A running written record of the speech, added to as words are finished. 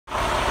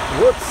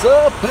What's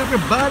up,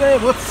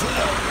 everybody? What's up?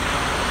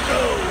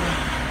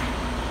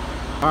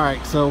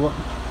 Alright, so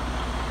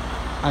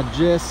I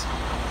just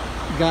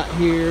got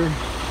here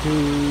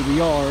to the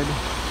yard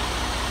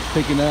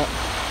picking up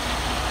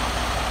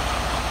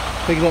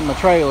my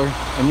trailer,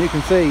 and you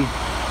can see,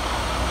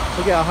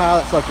 look how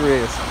high that sucker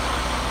is.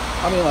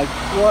 I mean, like,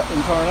 what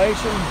in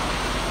tarnation?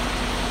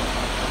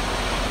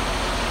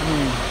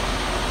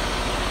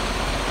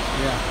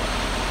 Yeah.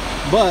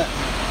 But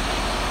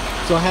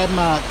so I had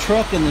my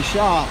truck in the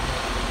shop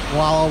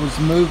while I was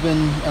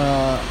moving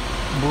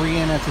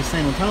Brianna to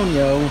San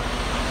Antonio,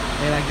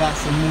 and I got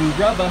some new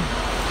rubber.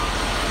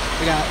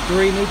 I got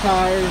 3 new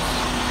tires.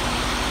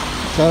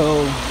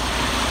 So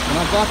when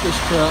I got this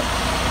truck,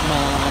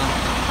 my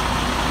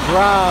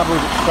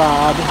driver's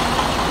side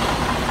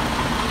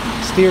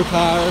steer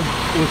tire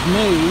was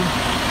new.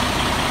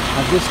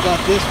 I just got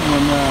this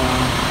one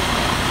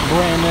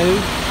brand new,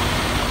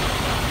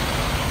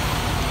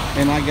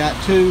 and I got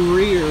 2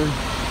 rear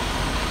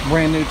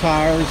brand new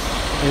tires,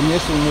 and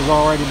this one was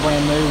already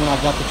brand new when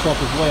I got the truck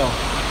as well.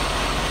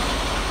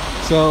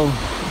 So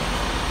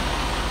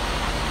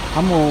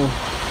I'm gonna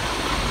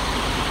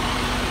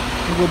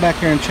go back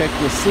here and check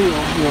the seal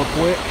real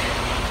quick.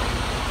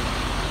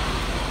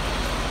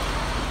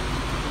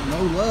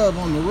 No love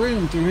on the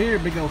room through here,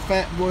 big old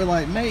fat boy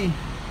like me,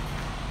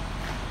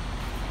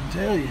 I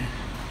tell you.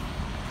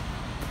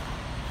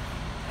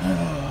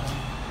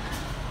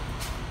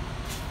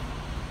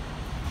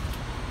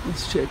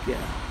 Let's check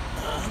out.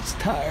 These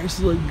tires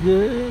look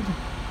good.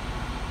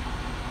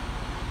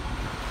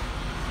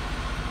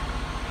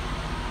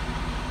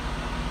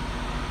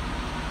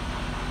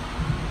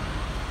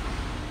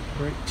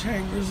 Brake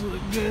chambers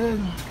look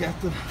good.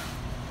 Got the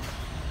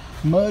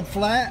mud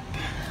flap.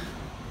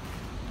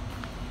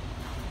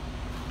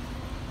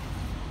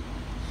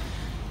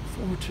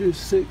 Four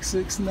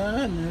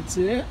 2669. That's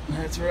it.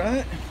 That's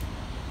right.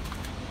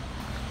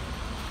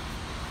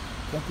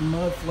 Got the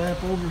mud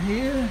flap over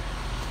here.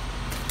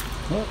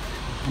 Look,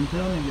 I'm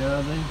telling you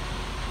guys,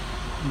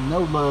 no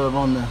love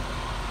on the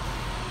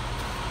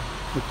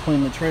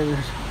clean the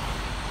trailers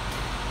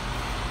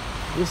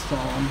this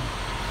time.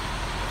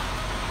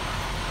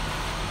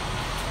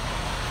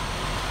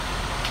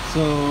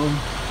 So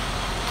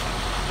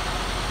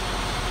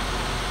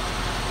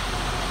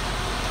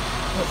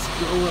let's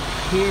go up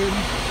here.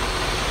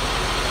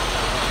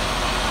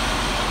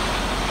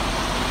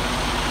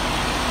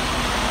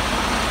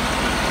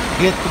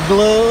 Get the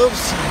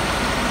gloves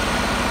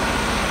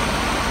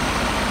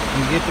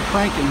and get the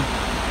cranking.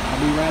 I'll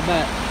be right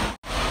back.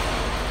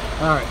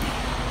 Alright,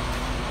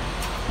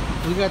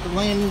 we got the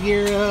landing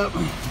gear up,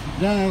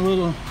 done a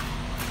little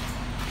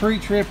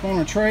pre-trip on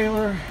a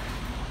trailer.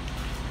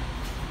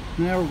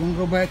 Now we're gonna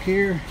go back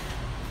here,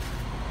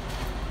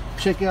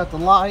 check out the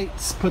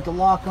lights, put the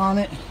lock on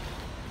it.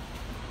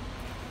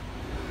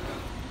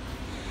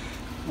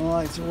 The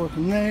lights are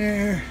working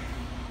there.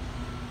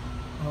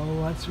 All the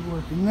lights are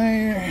working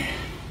there.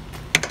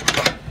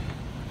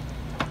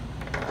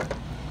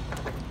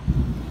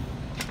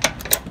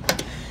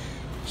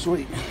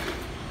 Sweet.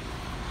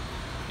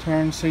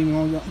 Turn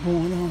signal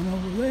going on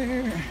over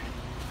there.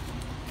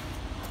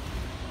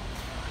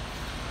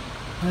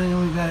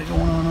 And we got it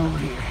going on over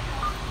here.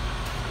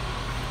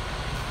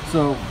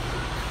 So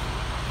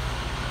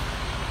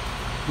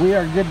we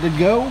are good to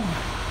go.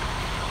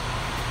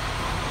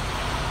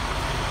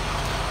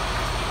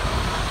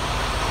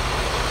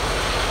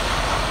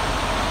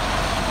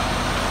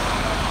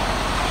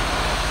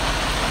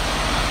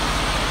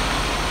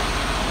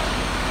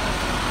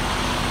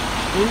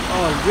 We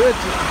are good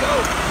to go.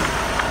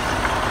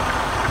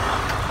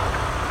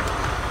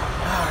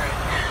 All right.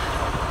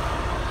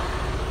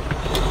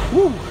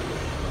 Woo.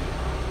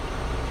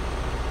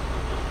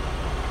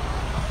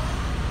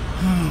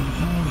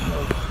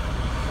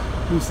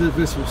 Let's see if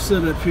this will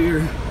sit up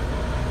here.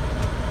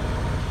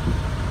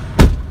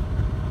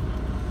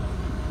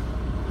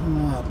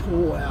 I'll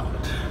pull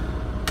out.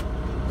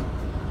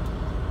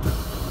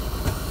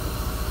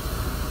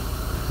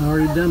 I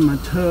already done my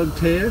tug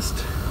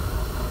test.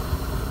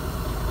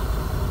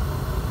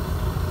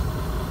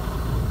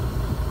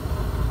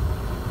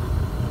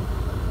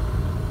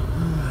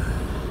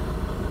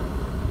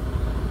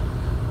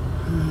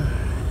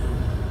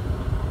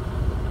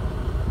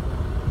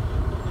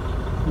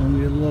 Gonna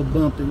get a little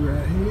bumpy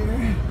right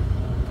here.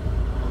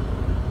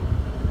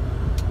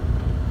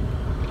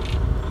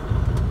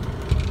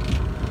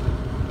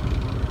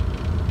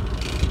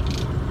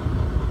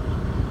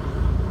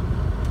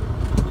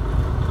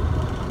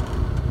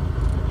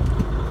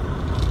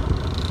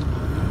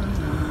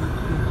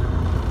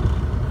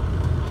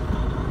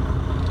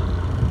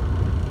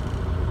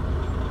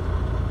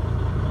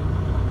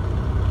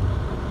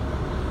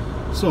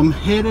 So I'm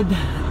headed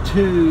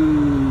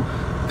to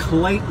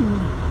Clayton,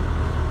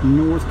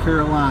 North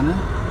Carolina.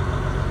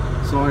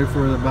 Sorry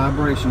for the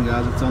vibration,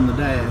 guys. It's on the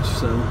dash,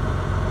 so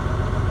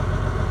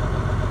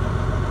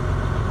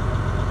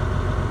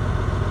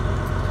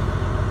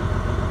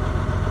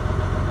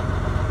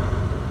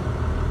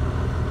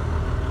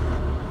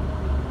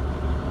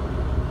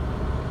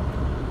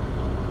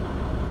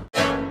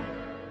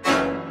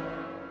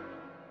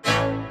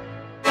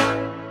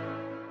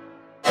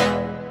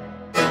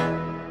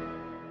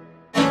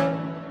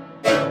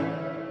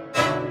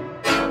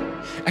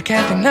I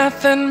can't think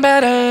nothing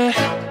better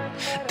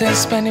than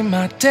spending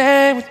my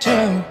day with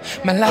you.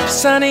 My life is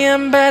sunny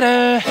and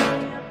better,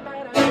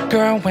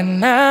 girl,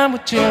 when I'm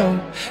with you.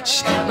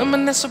 She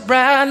illuminates so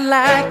bright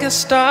like a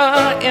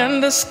star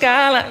in the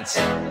skylines.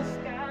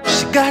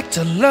 She got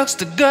the looks,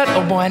 the good,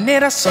 oh boy, I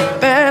need her so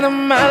bad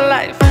in my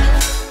life.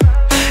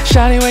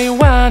 Shawty, where you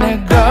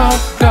wanna go,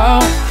 go,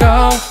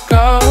 go,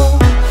 go?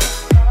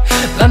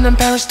 London,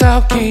 Paris,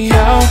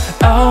 Tokyo,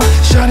 oh,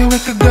 shawty, we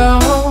could go.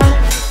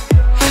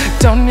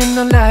 Don't need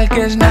no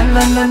luggage, nah,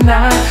 nah, nah,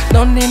 nah.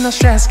 Don't need no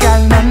stress,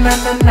 girl, nah, nah,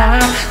 nah, nah.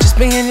 Just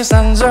being your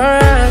sounds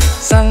alright,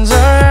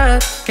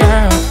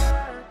 girl.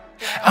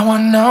 I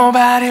want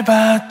nobody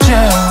but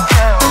you.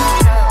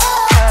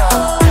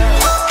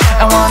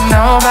 I want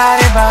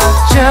nobody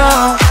but you.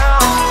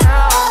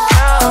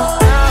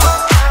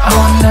 I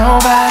want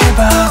nobody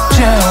but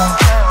you.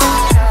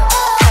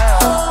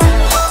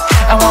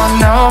 I want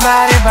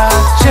nobody but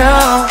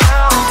you.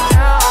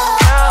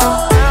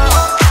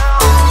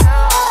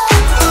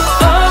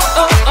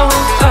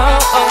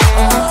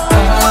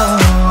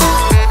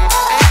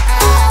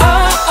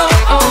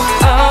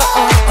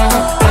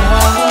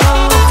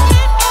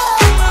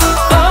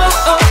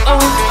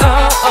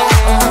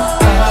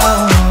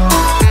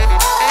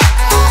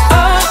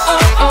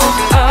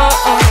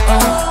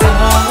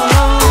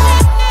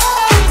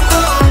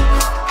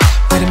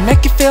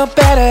 Feel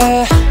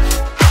better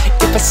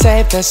if I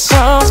save the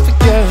songs for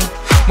you.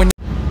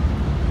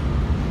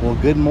 Well,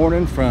 good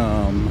morning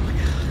from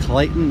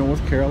Clayton,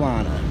 North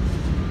Carolina.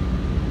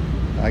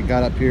 I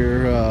got up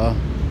here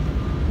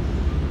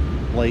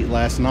late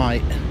last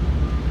night,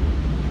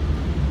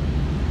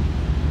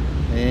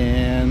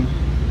 and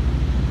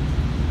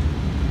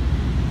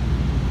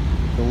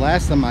the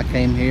last time I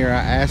came here,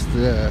 I asked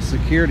the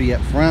security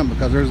up front,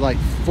 because there's like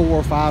 4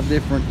 or 5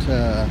 different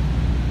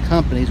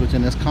companies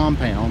within this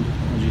compound.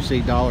 As you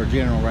see, Dollar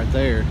General right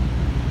there,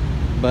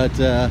 but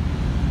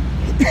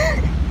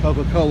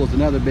Coca-Cola is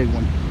another big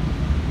one.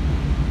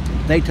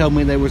 They told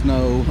me there was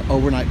no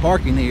overnight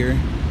parking here,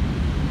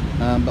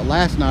 but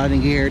last night I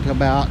didn't get here till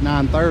about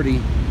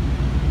 9:30,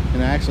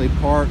 and I actually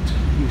parked.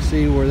 You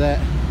see where that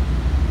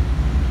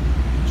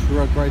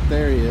truck right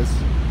there is?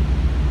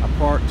 I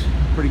parked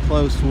pretty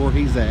close to where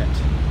he's at,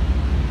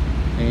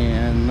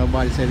 and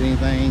nobody said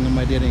anything,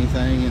 nobody did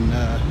anything, and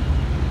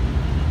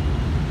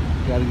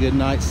got a good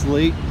night's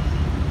sleep.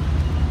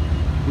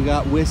 We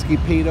got Whiskey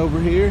Pete over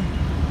here.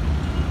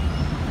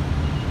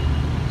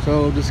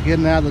 So just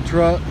getting out of the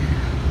truck,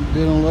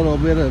 doing a little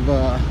bit of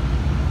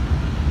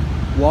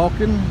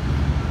walking.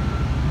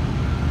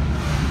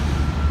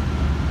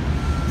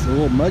 It's a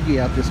little muggy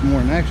out this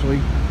morning,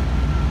 actually.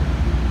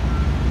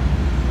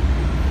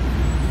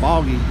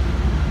 Foggy.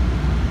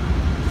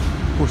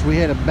 Of course, we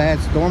had a bad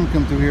storm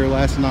come through here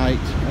last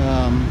night.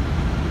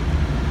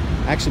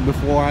 Actually,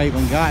 before I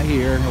even got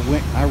here,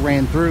 I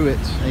ran through it,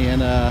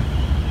 and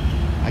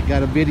I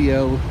got a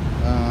video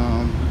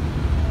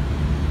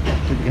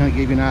to kind of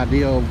give you an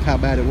idea of how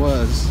bad it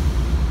was.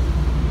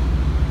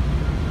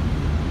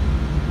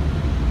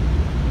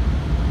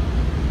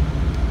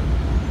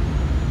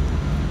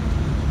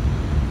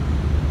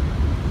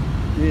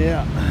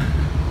 Yeah,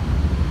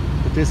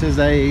 but this is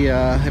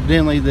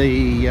evidently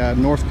the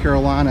North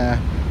Carolina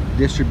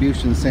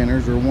distribution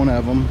centers, or one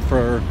of them,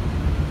 for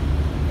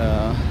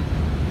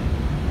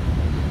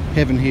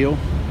Heaven Hill.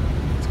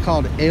 It's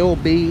called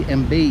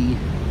LB&B.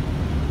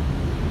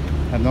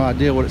 I have no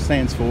idea what it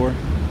stands for,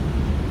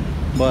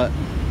 but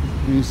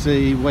you can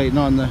see waiting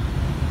on the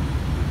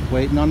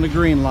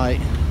green light.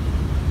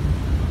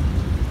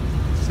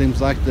 Seems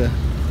like the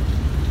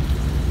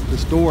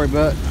story,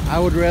 but I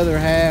would rather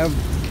have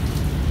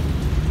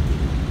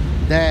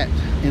that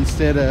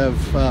instead of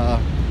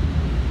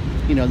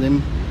you know,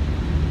 them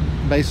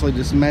basically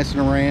just messing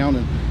around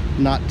and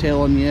not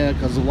telling you,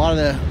 because a lot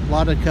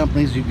of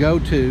companies you go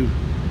to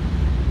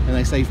and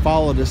they say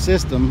follow the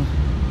system,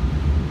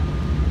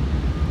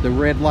 the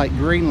red light,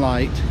 green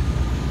light,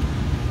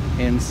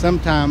 and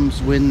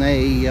sometimes when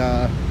they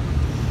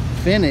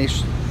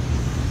finish,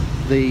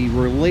 the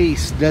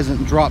release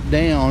doesn't drop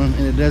down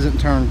and it doesn't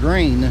turn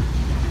green.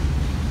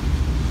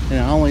 And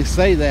I only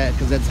say that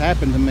because that's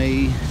happened to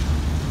me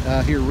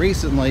here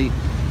recently.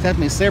 It's happened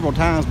to me several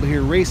times, but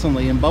here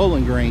recently in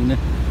Bowling Green,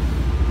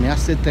 and I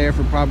sit there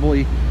for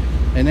probably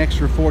an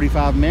extra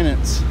 45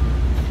 minutes,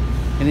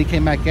 and he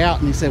came back out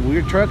and he said, well,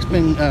 your truck's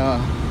been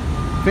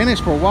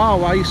finished for a while,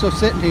 why are you still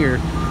sitting here?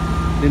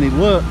 Then he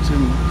looked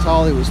and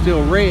saw it was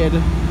still red,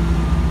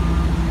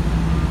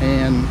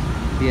 and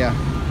yeah,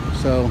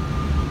 so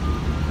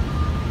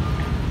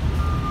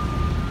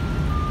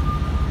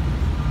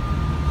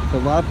a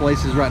lot of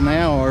places right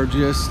now are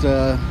just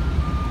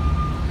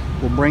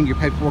will bring your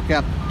paperwork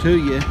out to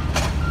you,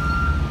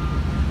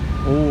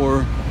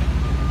 or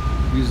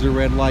use the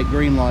red light,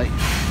 green light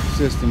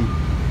system.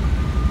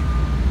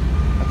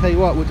 I tell you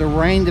what, with the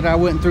rain that I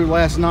went through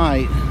last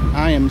night,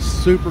 I am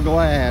super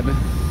glad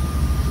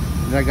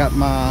that I got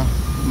my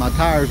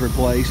tires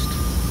replaced,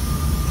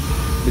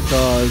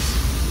 because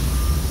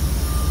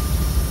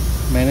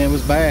man, it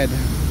was bad.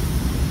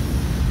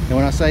 And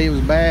when I say it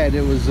was bad,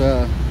 it was, you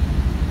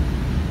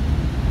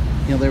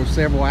know, there were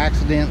several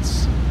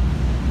accidents.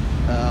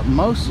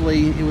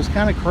 Mostly, it was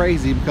kind of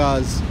crazy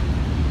because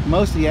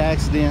most of the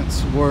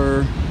accidents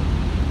were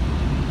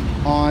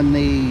on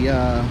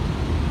the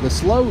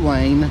slow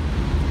lane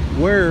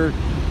where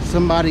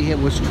somebody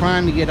was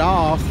trying to get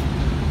off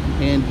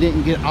and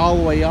didn't get all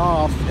the way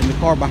off, and the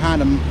car behind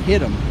them hit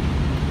them.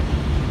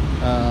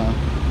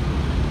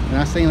 And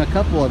I've seen a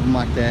couple of them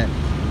like that,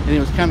 and it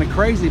was kind of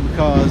crazy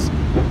because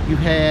you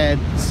had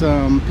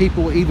some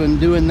people even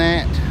doing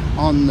that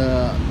on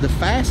the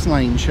fast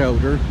lane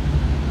shoulder,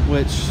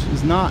 which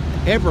is not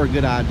ever a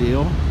good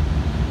idea,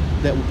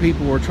 that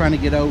people were trying to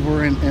get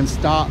over and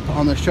stop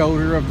on the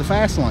shoulder of the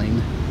fast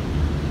lane.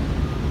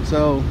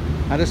 So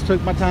I just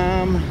took my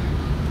time,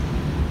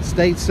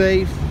 stayed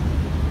safe,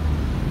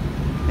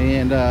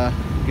 and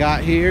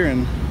got here,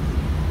 and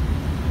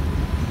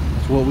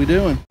that's what we're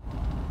doing.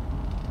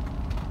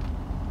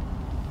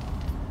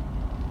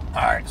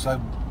 Alright, so I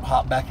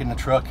hopped back in the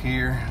truck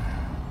here,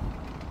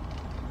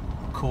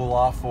 cool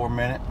off for a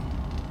minute.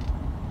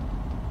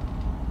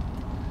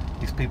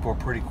 These people are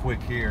pretty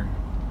quick here.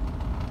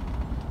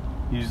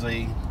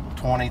 Usually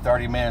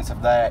 20-30 minutes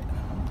of that,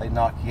 they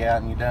knock you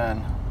out and you're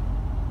done.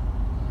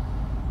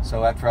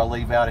 So after I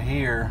leave out of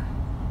here,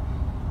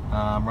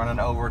 I'm running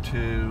over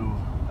to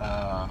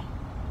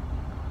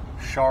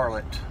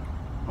Charlotte,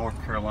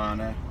 North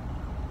Carolina,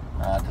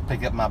 to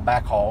pick up my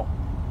backhaul,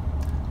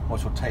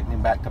 which will take me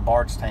back to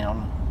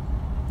Bardstown.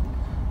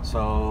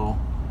 So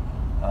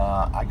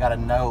I got a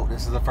note.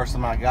 This is the first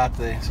time I got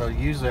so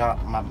usually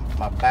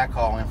my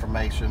backhaul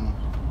information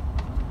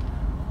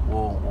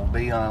will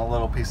be on a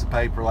little piece of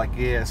paper like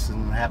this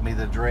and have me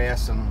the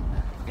address and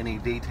any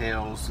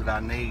details that I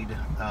need.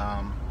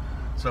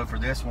 So for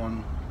this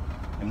one,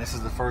 and this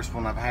is the first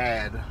one I've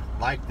had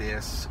like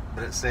this,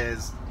 but it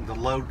says the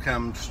load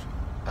comes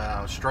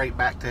straight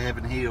back to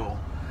Heaven Hill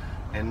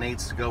and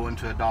needs to go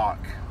into a dock.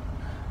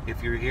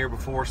 If you're here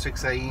before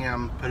 6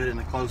 a.m., put it in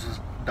the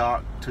closest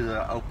dock to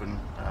the open,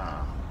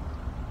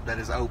 that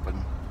is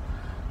open.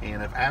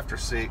 And if after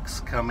 6,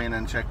 come in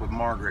and check with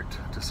Margaret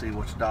to see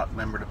which dock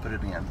number to put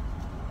it in.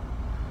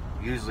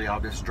 Usually I'll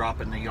just drop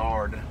it in the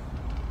yard,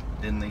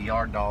 then the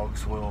yard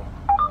dogs will,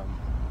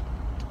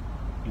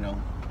 you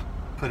know,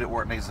 put it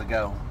where it needs to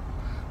go.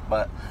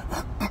 But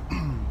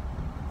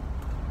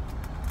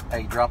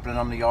hey, dropping it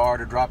on the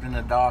yard or dropping it in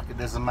the dock, it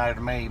doesn't matter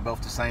to me.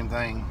 Both the same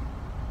thing.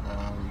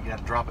 You got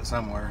to drop it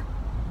somewhere.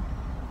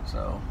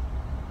 So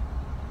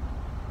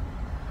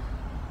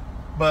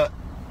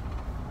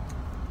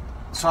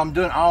I'm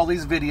doing all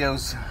these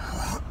videos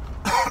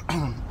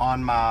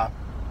on my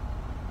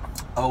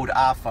old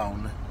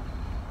iPhone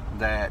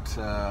that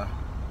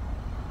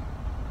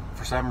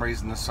for some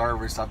reason the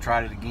service, I've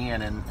tried it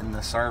again, and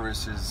the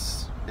service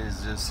is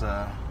just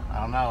I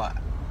don't know,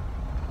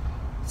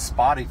 it's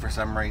spotty for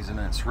some reason,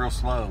 and it's real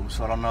slow.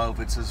 So I don't know if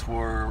it's just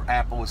where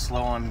Apple is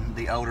slowing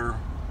the older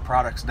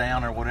products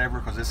down or whatever,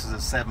 because this is a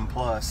 7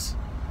 Plus,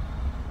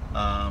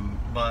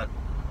 but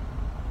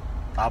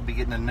I'll be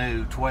getting a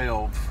new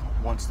 12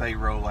 once they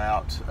roll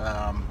out.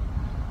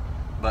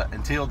 But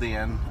until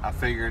then, I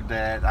figured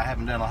that I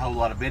haven't done a whole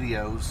lot of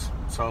videos,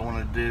 so I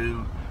wanted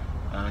to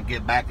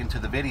get back into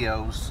the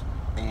videos.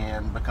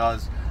 And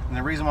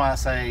the reason why I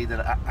say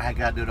that I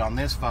got to do it on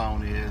this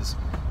phone is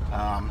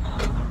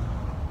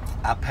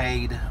I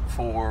paid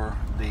for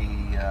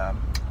the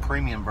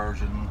premium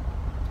version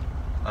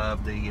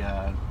of the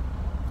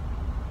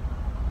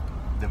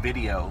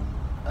video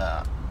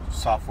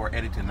software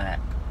editing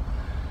app.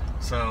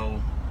 So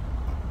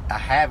I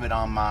have it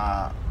on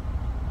my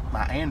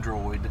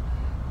Android,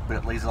 but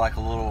it leaves like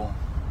a little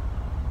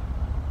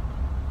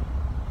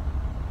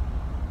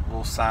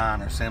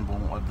sign or symbol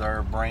of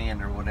their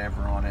brand or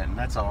whatever on it, and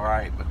that's all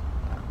right, but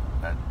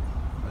that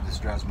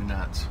just drives me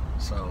nuts.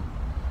 So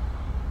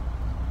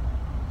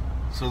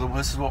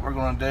this is what we're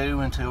going to do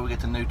until we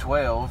get the new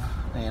 12,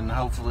 and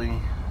hopefully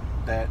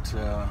that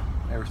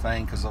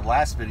everything, because the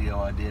last video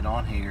I did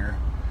on here,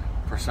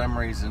 for some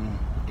reason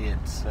it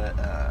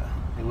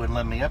wouldn't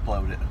let me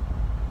upload it.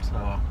 So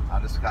I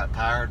just got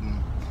tired,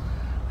 and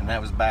that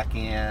was back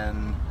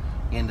in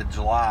end of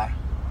July.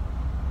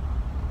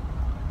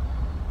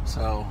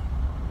 So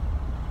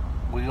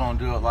we're gonna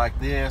do it like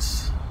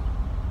this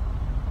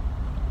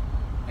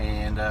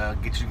and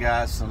get you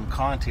guys some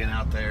content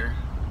out there,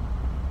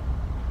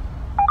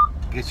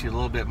 get you a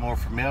little bit more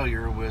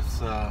familiar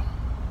with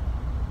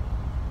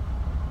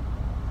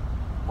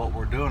what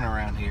we're doing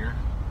around here,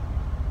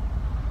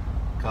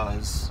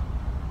 because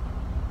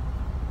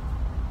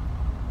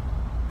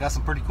got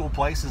some pretty cool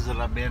places that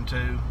I've been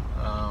to,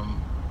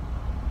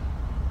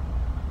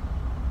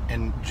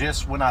 and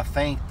just when I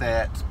think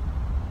that,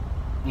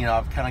 you know,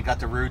 I've kind of got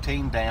the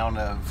routine down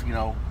of, you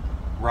know,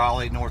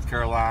 Raleigh, North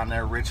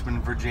Carolina,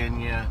 Richmond,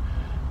 Virginia,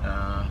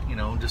 you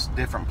know, just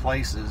different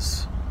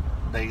places,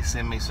 they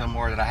send me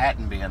somewhere that I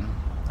hadn't been.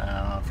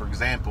 For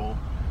example,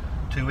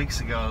 2 weeks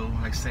ago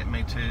they sent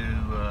me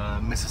to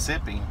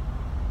Mississippi.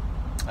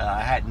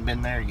 I hadn't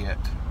been there yet,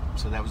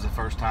 so that was the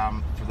first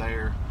time for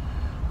there.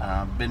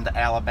 Been to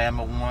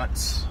Alabama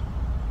once,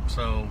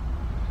 so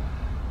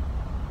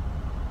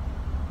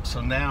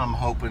now I'm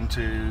hoping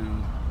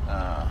to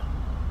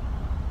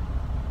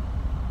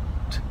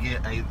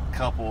get a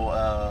couple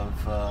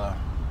of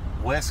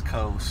West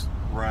Coast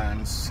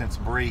runs, since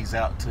Bree's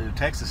out to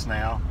Texas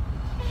now.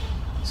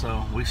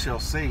 So we shall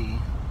see.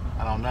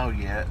 I don't know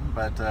yet,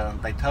 but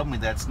they told me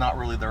that's not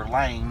really their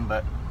lane.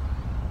 But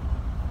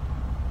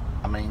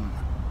I mean,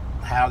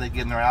 how are they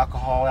getting their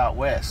alcohol out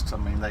west? I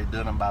mean, they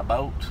doing them by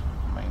boat.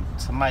 I mean,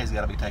 somebody's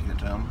got to be taking it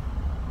to them.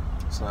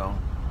 So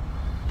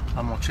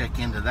I'm gonna check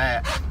into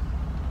that.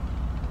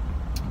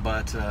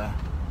 But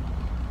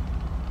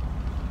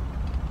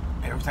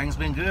everything's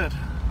been good.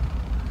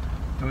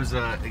 It was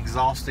a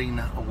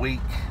exhausting week.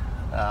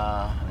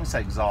 I didn't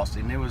say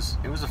exhausting. It was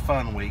a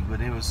fun week,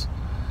 but it was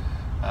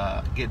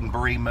getting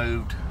Bree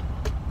moved,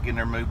 getting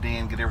her moved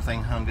in, get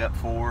everything hung up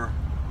for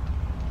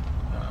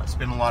her.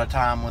 Spent a lot of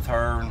time with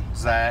her and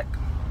Zach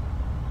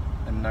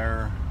and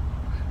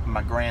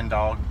my grand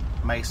dog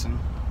Mason.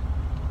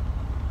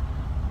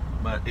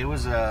 But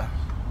it's a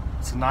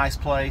nice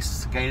place.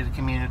 It's a gated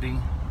community.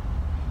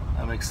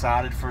 I'm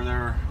excited for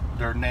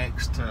their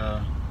next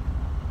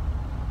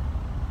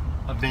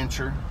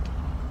adventure.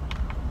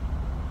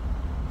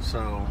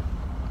 So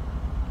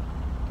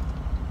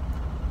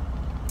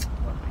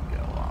let me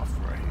go off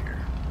right here.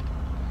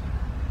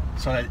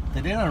 So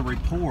they did a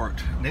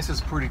report. And this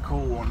is pretty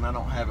cool, and I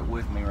don't have it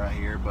with me right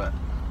here, but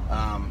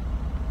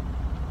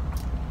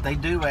they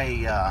do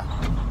a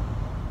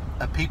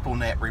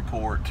PeopleNet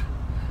report,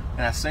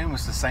 and I assume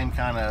it's the same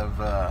kind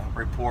of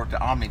report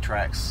that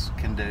OmniTrax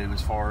can do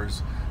as far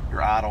as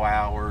your idle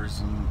hours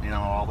and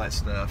all that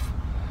stuff,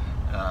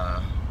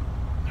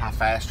 how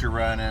fast you're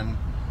running.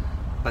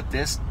 But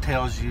this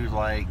tells you,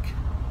 like,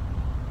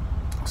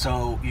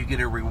 so you get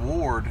a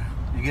reward,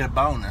 you get a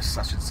bonus,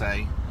 I should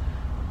say,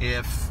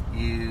 if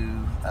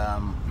you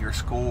your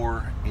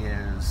score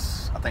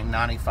is, I think,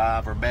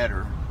 95 or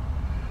better,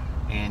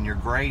 and you're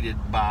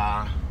graded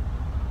by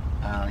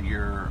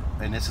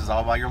and this is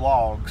all by your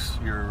logs,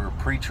 your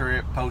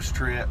pre-trip,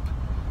 post-trip,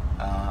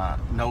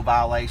 no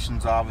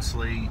violations,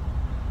 obviously,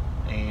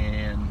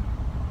 and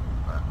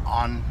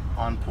on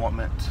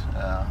appointment,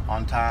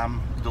 on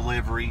time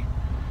delivery.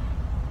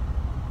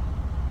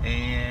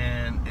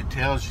 And it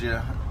tells you,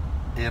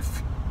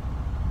 if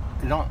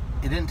it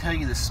didn't tell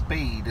you the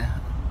speed,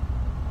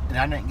 and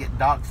I didn't get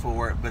docked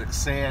for it, but it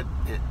said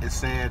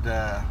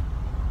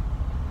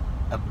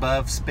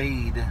above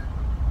speed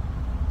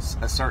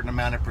a certain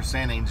amount of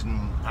percentage, and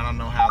I don't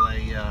know how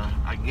they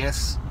I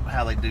guess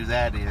how they do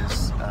that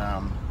is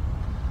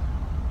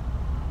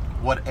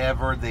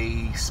whatever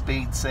the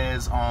speed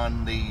says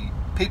on the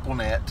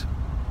PeopleNet,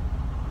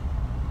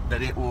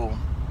 that it will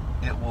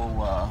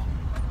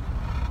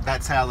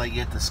that's how they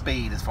get the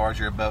speed, as far as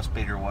you're above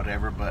speed or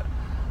whatever. But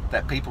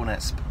that the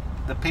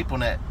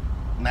PeopleNet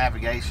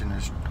navigation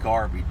is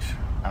garbage.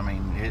 I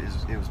mean,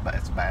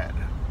 it's bad.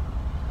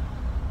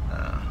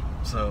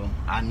 So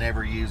I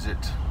never use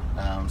it.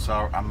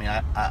 So I mean,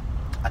 I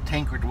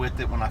tinkered with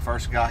it when I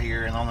first got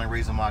here, and the only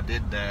reason why I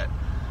did that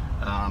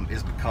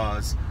is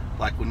because,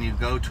 like, when you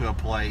go to a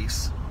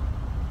place,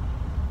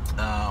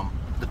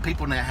 the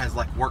PeopleNet has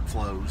like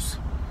workflows,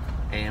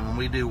 and when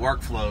we do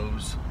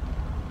workflows,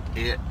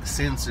 it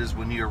senses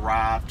when you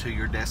arrive to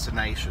your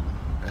destination,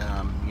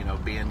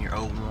 being your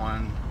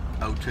 01,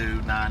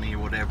 02, 90, or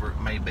whatever it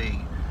may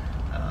be.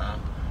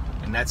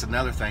 And that's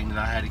another thing that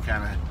I had to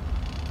kind of,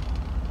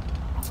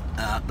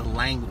 the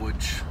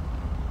language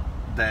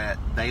that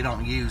they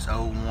don't use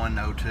 01,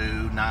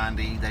 02,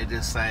 90, they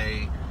just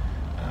say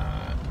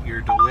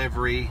your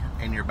delivery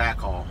and your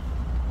backhaul.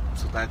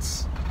 So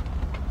that's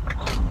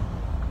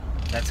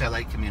how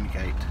they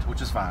communicate,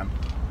 which is fine.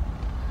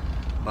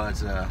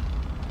 But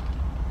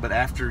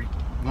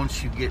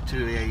once you get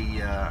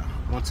to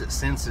once it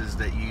senses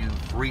that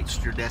you've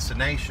reached your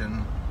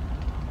destination,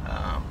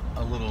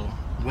 a little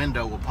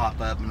window will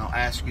pop up, and it'll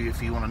ask you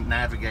if you want to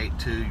navigate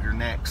to your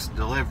next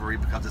delivery,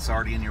 because it's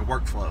already in your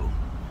workflow.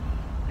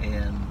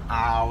 And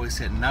I always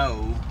hit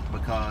no,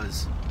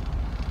 because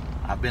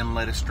I've been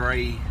led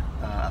astray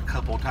a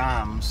couple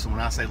times. When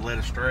I say led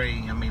astray,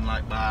 I mean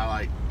like by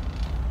like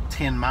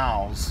 10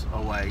 miles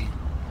away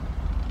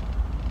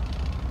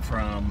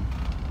from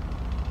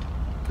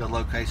the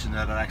location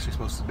that I'm actually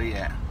supposed to be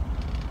at.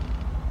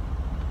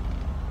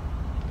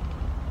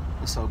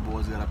 This old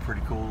boy's got a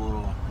pretty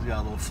cool he's got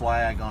a little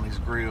flag on his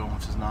grill,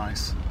 which is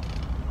nice.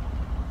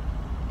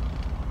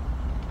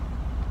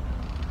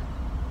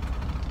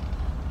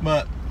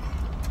 But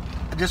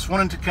I just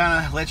wanted to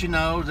kind of let you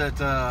know that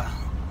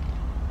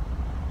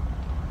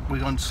we're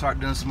going to start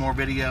doing some more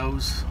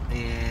videos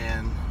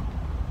and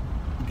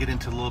get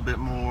into a little bit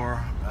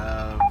more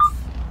of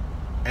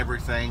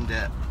everything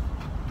that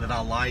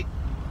I like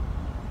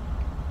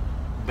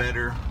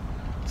better,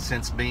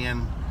 since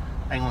being,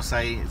 I ain't gonna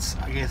say it's,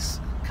 I guess,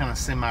 kind of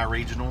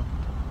semi-regional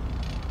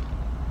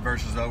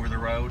versus over the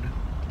road,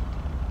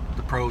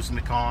 the pros and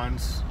the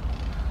cons.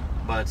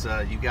 But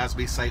you guys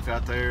be safe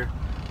out there.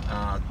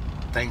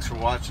 Thanks for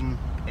watching.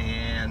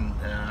 And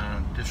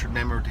just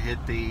remember to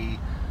hit the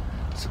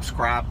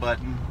subscribe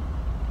button,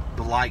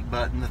 the like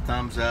button, the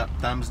thumbs up,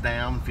 thumbs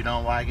down. If you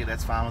don't like it,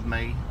 that's fine with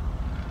me.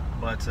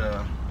 But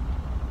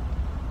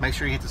make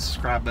sure you hit the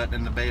subscribe button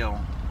and the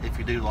bell if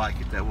you do like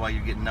it. That way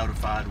you're getting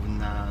notified when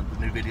the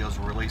new videos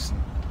are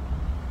releasing.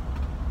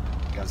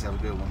 You guys have a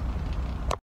good one.